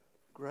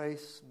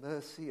Grace,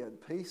 mercy and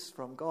peace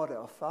from God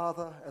our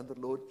Father and the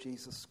Lord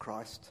Jesus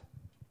Christ.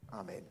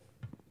 Amen.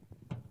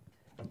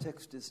 The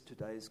text is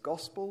today's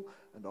Gospel,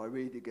 and I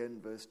read again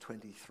verse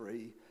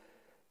 23.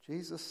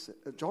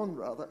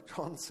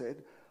 John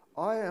said,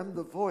 "I am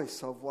the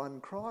voice of one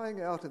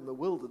crying out in the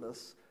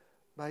wilderness,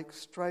 make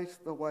straight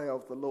the way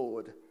of the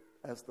Lord,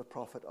 as the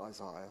prophet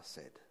Isaiah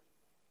said."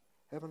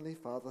 Heavenly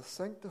Father,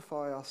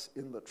 sanctify us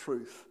in the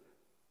truth.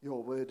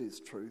 Your word is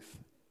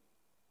truth.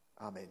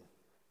 Amen.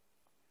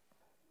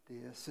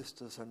 Dear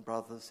sisters and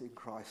brothers in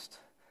Christ,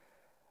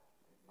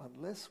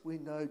 unless we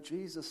know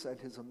Jesus and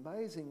his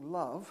amazing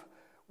love,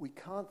 we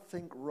can't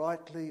think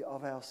rightly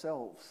of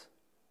ourselves.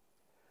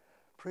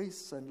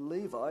 Priests and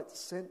Levites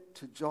sent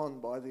to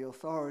John by the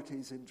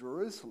authorities in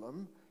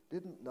Jerusalem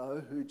didn't know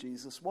who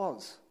Jesus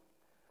was.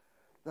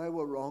 They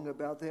were wrong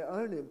about their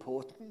own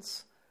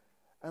importance,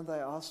 and they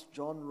asked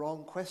John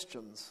wrong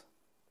questions.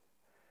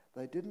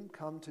 They didn't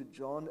come to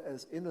John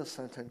as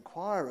innocent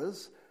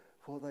inquirers,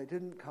 for they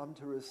didn't come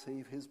to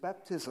receive his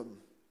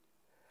baptism.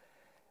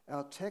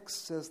 Our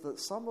text says that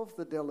some of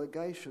the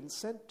delegation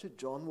sent to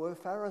John were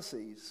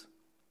Pharisees,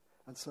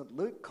 and St.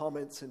 Luke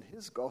comments in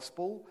his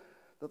Gospel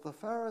that the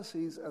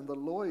Pharisees and the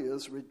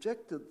lawyers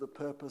rejected the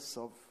purpose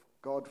of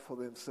God for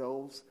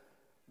themselves,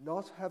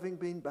 not having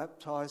been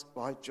baptized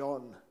by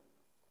John.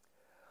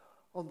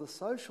 On the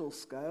social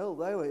scale,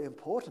 they were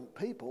important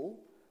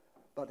people,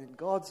 but in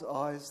God's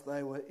eyes,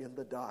 they were in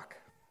the dark.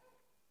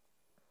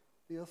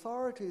 The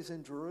authorities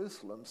in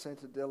Jerusalem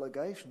sent a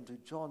delegation to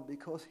John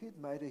because he'd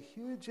made a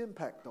huge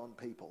impact on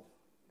people.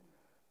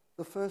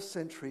 The first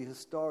century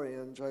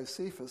historian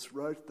Josephus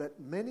wrote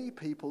that many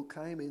people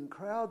came in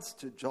crowds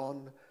to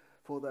John,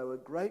 for they were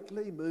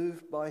greatly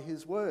moved by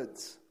his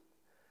words.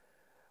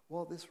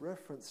 While this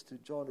reference to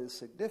John is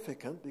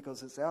significant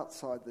because it's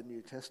outside the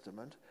New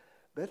Testament,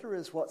 better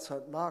is what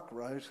St. Mark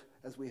wrote,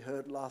 as we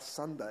heard last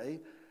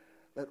Sunday,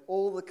 that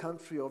all the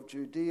country of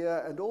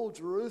Judea and all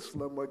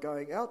Jerusalem were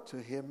going out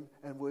to him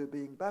and were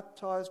being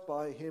baptized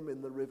by him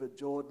in the river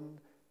Jordan,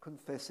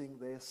 confessing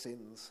their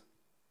sins.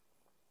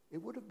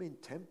 It would have been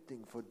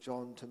tempting for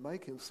John to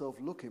make himself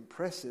look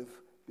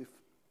impressive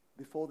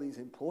before these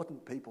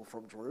important people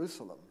from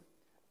Jerusalem.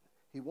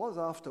 He was,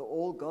 after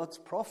all, God's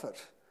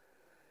prophet.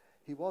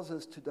 He was,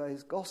 as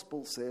today's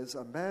Gospel says,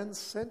 a man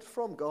sent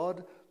from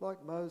God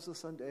like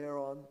Moses and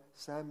Aaron,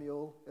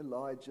 Samuel,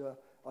 Elijah,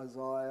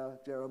 Isaiah,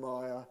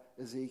 Jeremiah,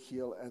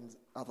 Ezekiel, and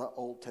other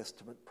Old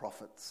Testament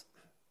prophets.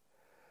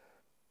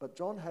 But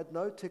John had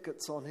no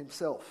tickets on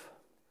himself.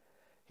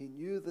 He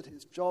knew that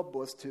his job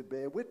was to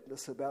bear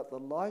witness about the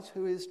light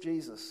who is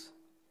Jesus.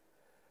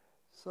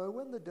 So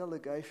when the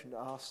delegation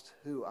asked,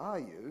 "Who are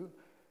you?"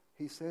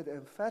 he said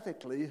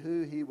emphatically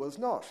who he was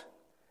not.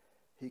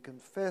 He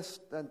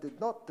confessed and did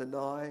not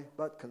deny,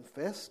 but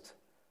confessed,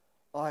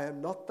 "I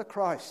am not the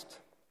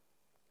Christ."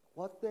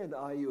 "What then?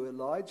 Are you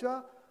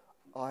Elijah?"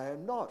 "I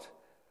am not."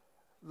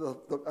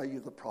 Are you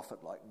the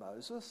prophet like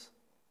Moses?"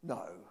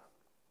 "No."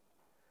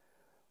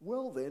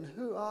 "Well then,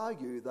 who are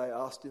you?" they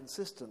asked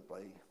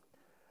insistently.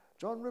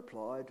 John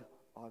replied,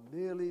 "I'm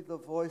merely the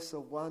voice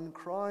of one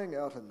crying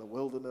out in the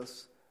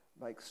wilderness,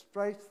 make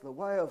straight the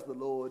way of the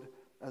Lord,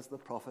 as the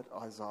prophet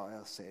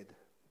Isaiah said."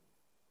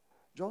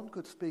 John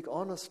could speak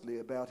honestly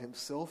about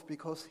himself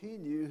because he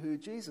knew who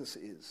Jesus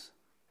is.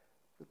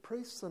 The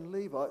priests and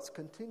Levites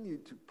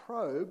continued to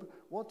probe,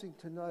 wanting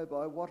to know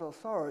by what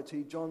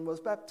authority John was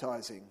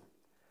baptizing.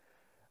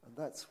 And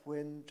that's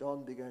when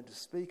John began to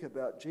speak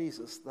about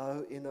Jesus,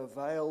 though in a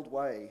veiled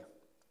way.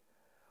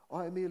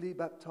 "I merely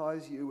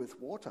baptize you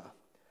with water,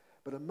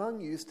 but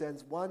among you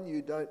stands one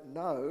you don't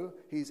know.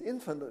 He's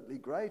infinitely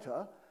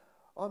greater.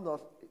 I'm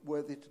not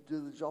worthy to do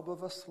the job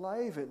of a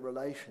slave in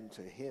relation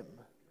to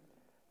him.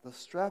 The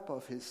strap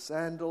of his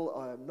sandal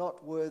I am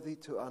not worthy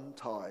to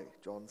untie,"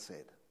 John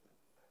said.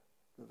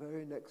 The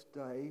very next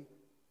day,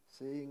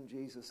 seeing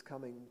Jesus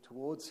coming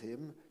towards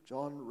him,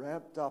 John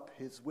ramped up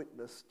his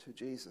witness to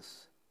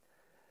Jesus.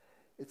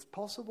 It's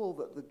possible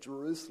that the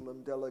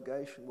Jerusalem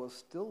delegation was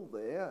still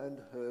there and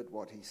heard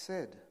what he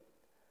said.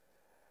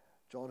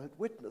 John had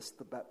witnessed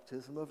the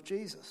baptism of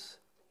Jesus.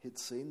 He'd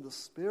seen the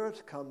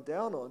Spirit come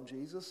down on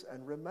Jesus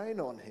and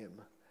remain on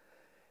him.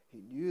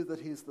 He knew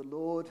that he's the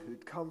Lord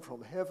who'd come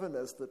from heaven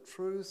as the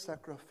true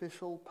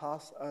sacrificial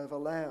Passover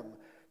lamb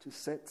to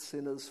set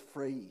sinners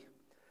free.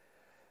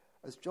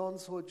 As John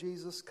saw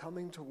Jesus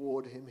coming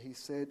toward him, he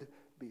said,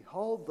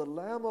 "Behold the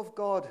Lamb of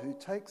God who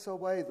takes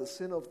away the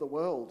sin of the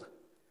world."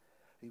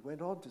 He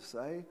went on to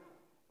say,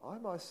 "I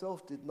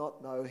myself did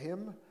not know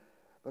him,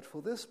 but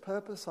for this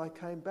purpose I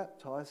came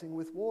baptizing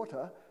with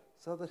water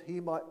so that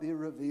he might be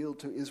revealed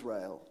to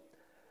Israel.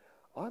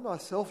 I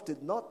myself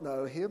did not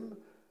know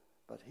him,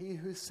 but he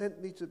who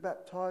sent me to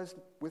baptize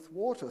with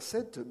water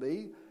said to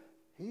me,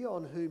 'He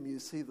on whom you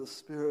see the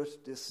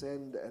Spirit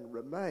descend and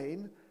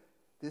remain,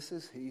 this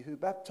is he who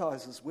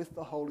baptizes with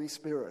the Holy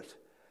Spirit.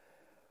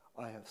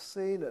 I have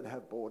seen and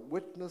have borne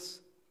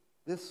witness,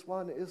 this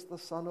one is the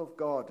Son of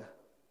God.'"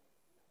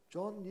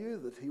 John knew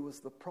that he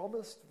was the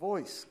promised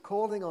voice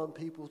calling on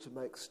people to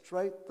make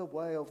straight the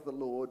way of the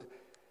Lord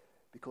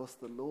because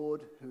the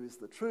Lord, who is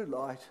the true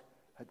light,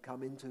 had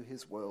come into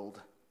his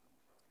world.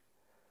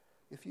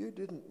 If you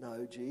didn't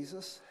know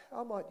Jesus,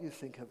 how might you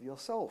think of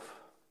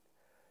yourself?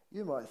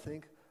 You might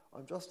think,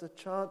 I'm just a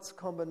chance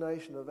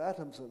combination of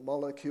atoms and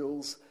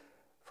molecules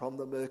from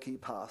the murky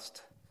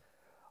past.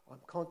 I'm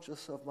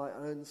conscious of my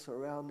own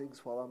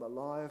surroundings while I'm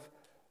alive,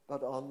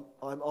 but I'm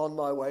on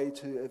my way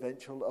to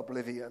eventual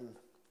oblivion.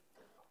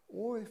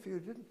 Or if you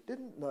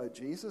didn't know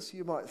Jesus,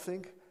 you might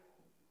think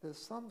there's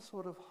some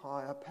sort of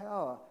higher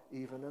power,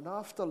 even an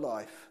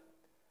afterlife.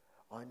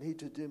 I need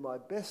to do my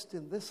best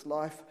in this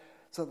life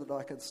so that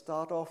I can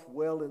start off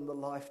well in the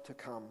life to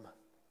come.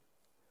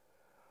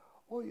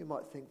 Or you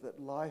might think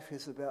that life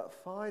is about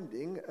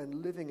finding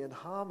and living in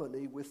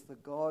harmony with the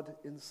God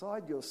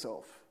inside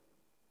yourself.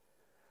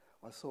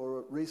 I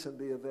saw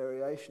recently a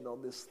variation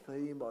on this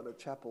theme on a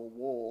chapel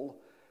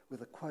wall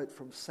with a quote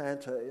from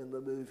Santa in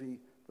the movie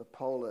The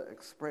Polar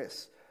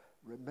Express.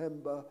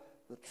 Remember,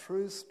 the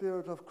true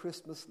spirit of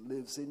Christmas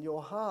lives in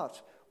your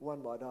heart.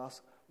 One might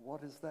ask,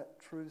 what is that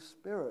true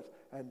spirit?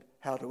 And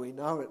how do we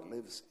know it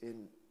lives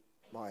in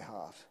my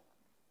heart?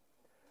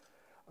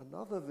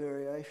 Another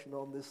variation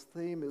on this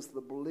theme is the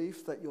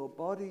belief that your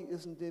body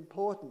isn't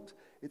important.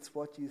 It's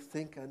what you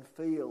think and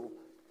feel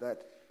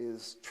that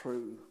is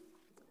true.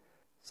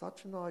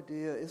 Such an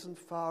idea isn't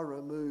far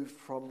removed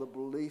from the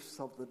beliefs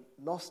of the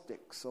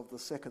Gnostics of the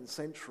 2nd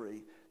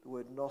century. The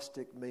word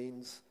Gnostic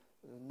means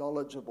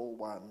knowledgeable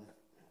one.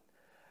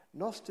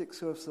 Gnostics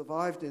who have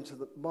survived into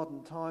the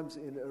modern times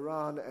in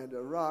Iran and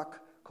Iraq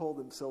call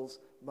themselves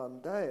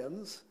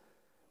Mandaeans,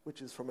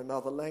 which is from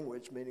another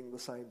language meaning the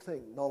same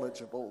thing,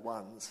 knowledgeable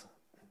ones.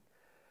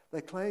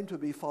 They claim to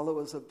be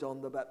followers of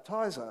John the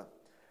Baptizer,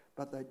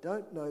 but they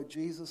don't know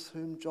Jesus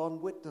whom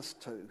John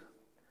witnessed to.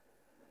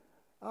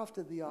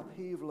 After the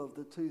upheaval of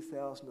the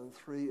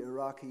 2003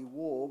 Iraqi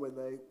war, when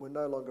they were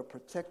no longer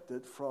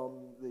protected from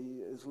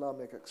the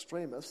Islamic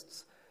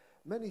extremists,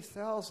 many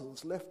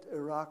thousands left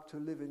Iraq to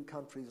live in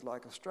countries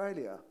like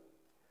Australia.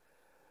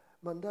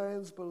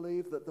 Mandaeans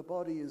believe that the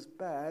body is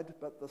bad,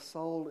 but the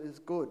soul is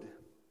good.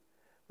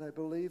 They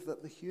believe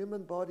that the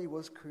human body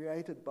was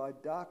created by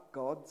dark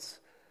gods,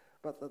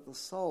 but that the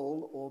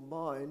soul or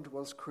mind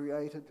was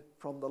created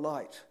from the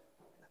light.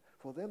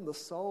 For them, the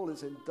soul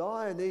is in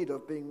dire need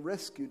of being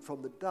rescued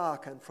from the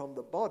dark and from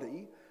the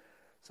body,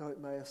 so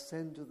it may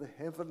ascend to the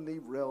heavenly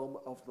realm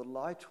of the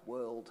light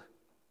world.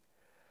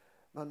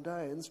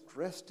 Mandaeans,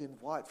 dressed in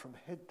white from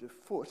head to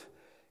foot,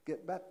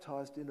 get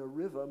baptized in a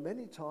river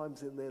many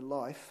times in their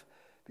life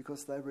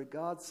because they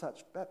regard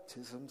such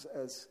baptisms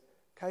as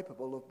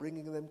capable of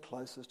bringing them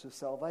closer to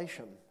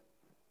salvation.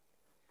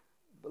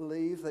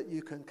 Believe that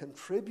you can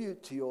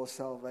contribute to your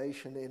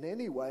salvation in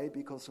any way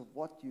because of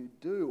what you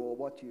do or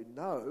what you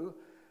know,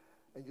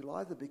 and you'll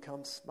either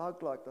become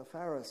smug like the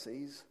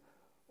Pharisees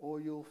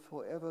or you'll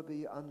forever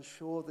be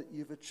unsure that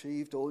you've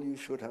achieved all you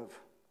should have.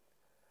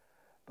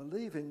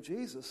 Believe in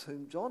Jesus,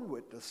 whom John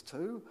witnessed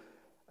to,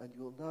 and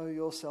you'll know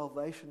your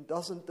salvation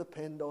doesn't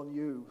depend on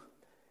you.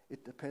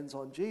 It depends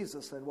on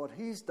Jesus and what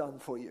he's done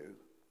for you.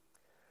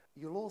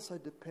 You'll also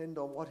depend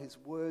on what his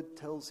word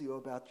tells you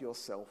about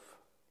yourself.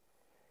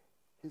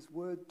 His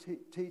word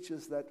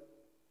teaches that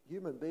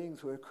human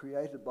beings were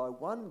created by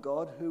one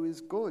God who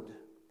is good.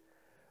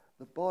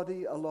 The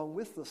body, along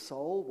with the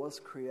soul, was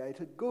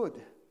created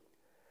good.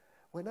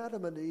 When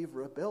Adam and Eve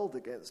rebelled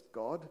against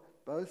God,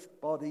 both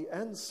body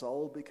and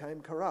soul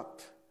became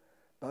corrupt.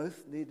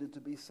 Both needed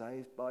to be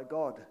saved by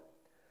God.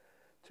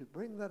 To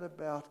bring that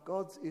about,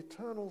 God's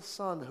eternal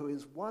Son, who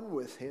is one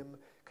with him,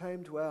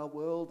 came to our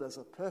world as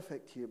a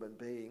perfect human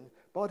being,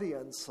 body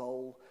and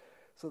soul,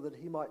 so that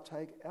he might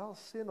take our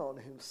sin on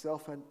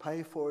himself and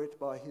pay for it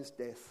by his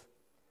death.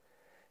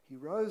 He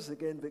rose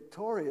again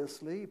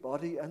victoriously,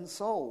 body and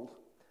soul.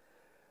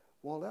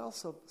 While our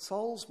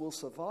souls will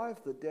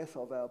survive the death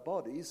of our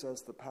bodies,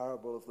 as the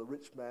parable of the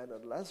rich man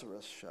and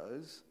Lazarus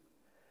shows,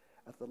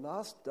 at the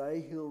last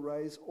day he'll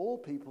raise all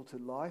people to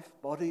life,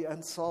 body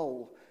and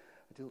soul,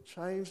 and he'll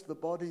change the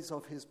bodies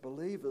of his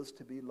believers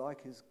to be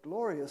like his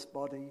glorious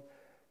body,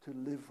 to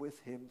live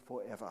with him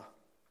forever.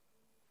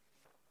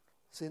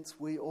 Since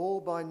we all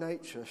by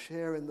nature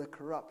share in the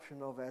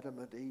corruption of Adam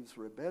and Eve's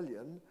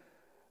rebellion,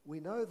 we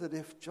know that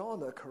if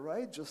John, a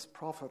courageous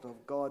prophet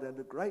of God and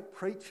a great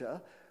preacher,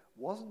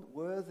 wasn't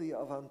worthy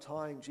of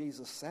untying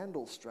Jesus'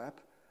 sandal strap,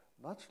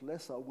 much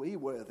less are we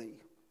worthy.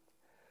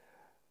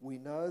 We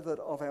know that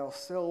of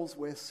ourselves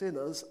we're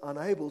sinners,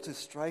 unable to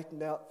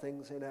straighten out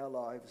things in our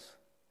lives.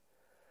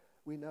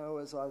 We know,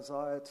 as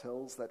Isaiah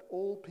tells, that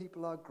all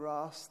people are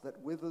grass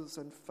that withers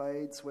and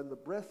fades when the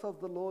breath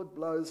of the Lord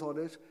blows on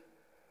it,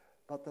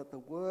 but that the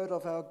word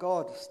of our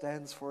God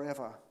stands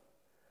forever.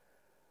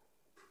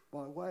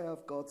 By way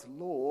of God's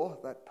law,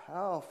 that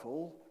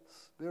powerful,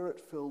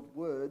 spirit-filled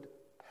word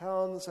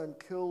pounds and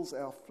kills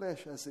our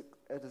flesh as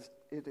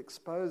it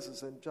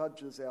exposes and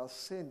judges our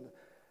sin.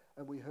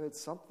 And we heard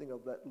something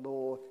of that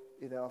law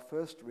in our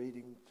first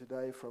reading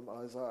today from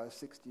Isaiah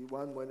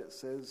 61, when it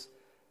says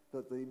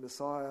that the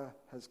Messiah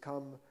has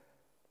come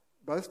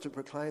both to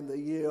proclaim the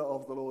year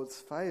of the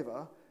Lord's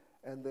favour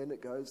And then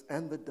it goes,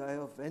 and the day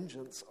of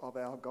vengeance of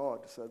our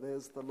God. So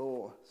there's the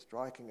law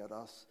striking at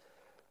us.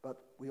 But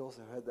we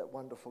also heard that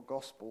wonderful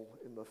gospel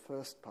in the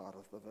first part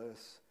of the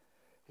verse.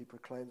 He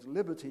proclaims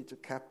liberty to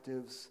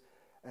captives,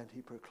 and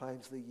he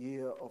proclaims the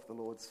year of the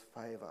Lord's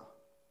favour.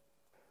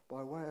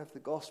 By way of the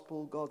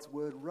gospel, God's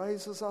word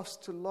raises us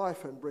to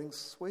life and brings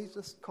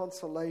sweetest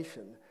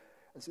consolation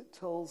as it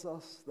tells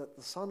us that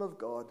the Son of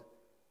God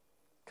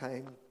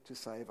came to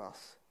save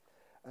us.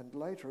 And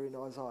later in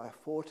Isaiah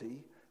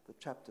 40, the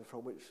chapter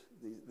from which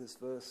this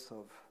verse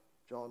of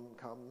John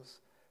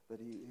comes, that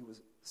he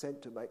was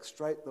sent to make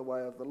straight the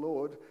way of the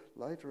Lord,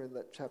 later in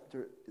that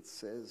chapter it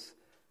says,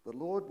 "The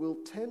Lord will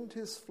tend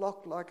his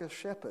flock like a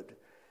shepherd.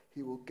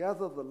 He will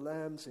gather the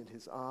lambs in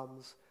his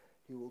arms.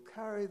 He will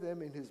carry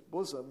them in his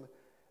bosom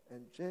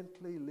and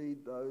gently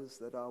lead those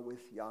that are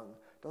with young."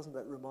 Doesn't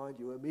that remind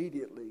you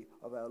immediately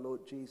of our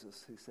Lord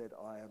Jesus, who said,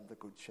 "I am the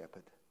good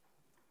shepherd.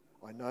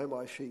 I know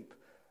my sheep,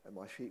 and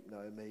my sheep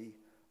know me.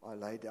 I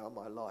lay down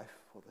my life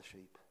for the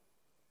sheep."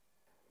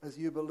 As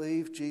you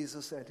believe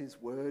Jesus and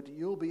his word,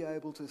 you'll be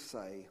able to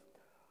say,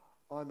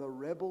 "I'm a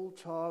rebel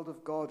child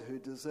of God who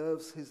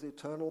deserves his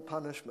eternal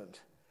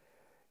punishment.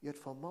 Yet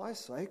for my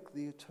sake,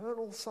 the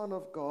eternal Son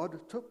of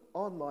God took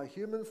on my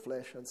human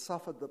flesh and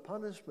suffered the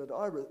punishment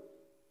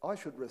I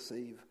should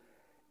receive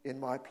in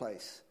my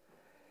place.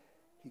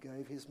 He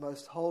gave his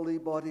most holy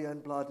body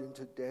and blood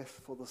into death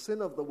for the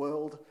sin of the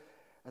world,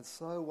 and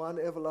so won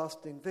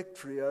everlasting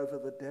victory over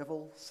the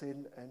devil,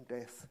 sin, and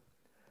death.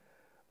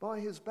 By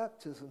his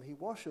baptism, he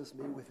washes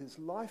me with his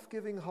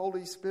life-giving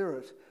Holy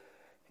Spirit.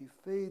 He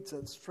feeds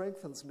and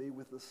strengthens me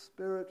with the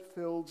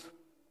Spirit-filled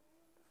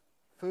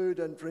food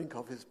and drink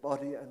of his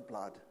body and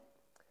blood.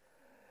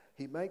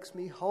 He makes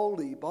me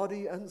holy,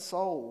 body and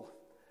soul.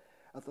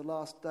 At the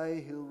last day,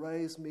 he'll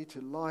raise me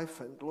to life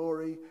and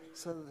glory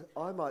so that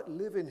I might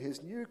live in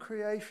his new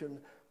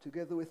creation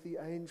together with the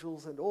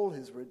angels and all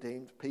his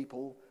redeemed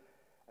people,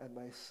 and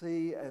may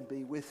see and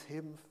be with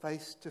him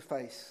face to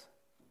face.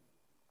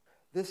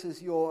 This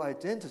is your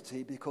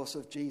identity because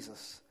of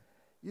Jesus.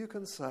 You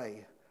can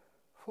say,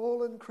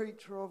 'Fallen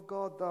creature of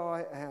God though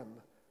I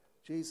am,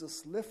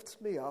 Jesus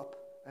lifts me up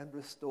and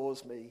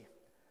restores me.'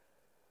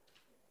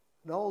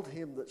 An old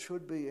hymn that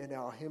should be in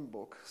our hymn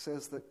book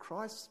says that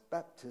Christ's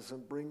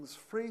baptism brings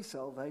free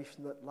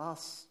salvation that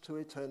lasts to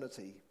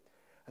eternity.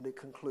 And it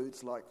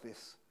concludes like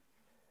this: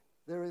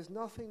 "There is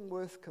nothing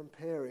worth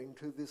comparing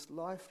to this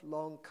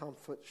lifelong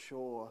comfort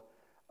sure.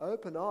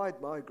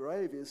 Open-eyed my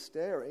grave is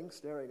staring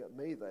at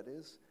me, that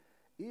is.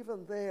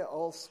 Even there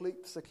I'll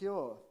sleep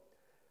secure.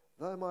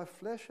 Though my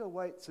flesh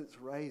awaits its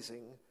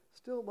raising,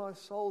 still my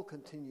soul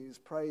continues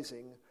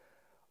praising.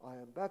 I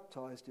am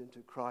baptized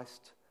into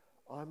Christ.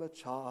 I'm a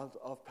child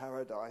of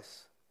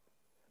paradise."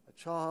 A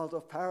child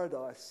of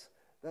paradise.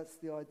 That's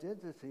the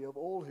identity of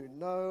all who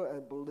know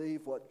and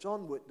believe what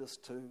John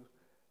witnessed to,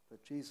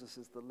 that Jesus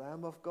is the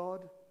Lamb of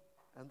God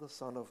and the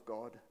Son of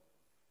God.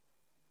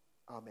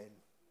 Amen.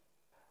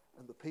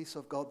 And the peace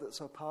of God that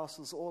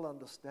surpasses all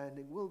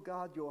understanding will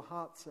guard your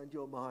hearts and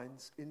your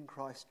minds in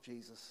Christ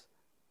Jesus.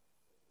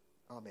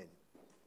 Amen.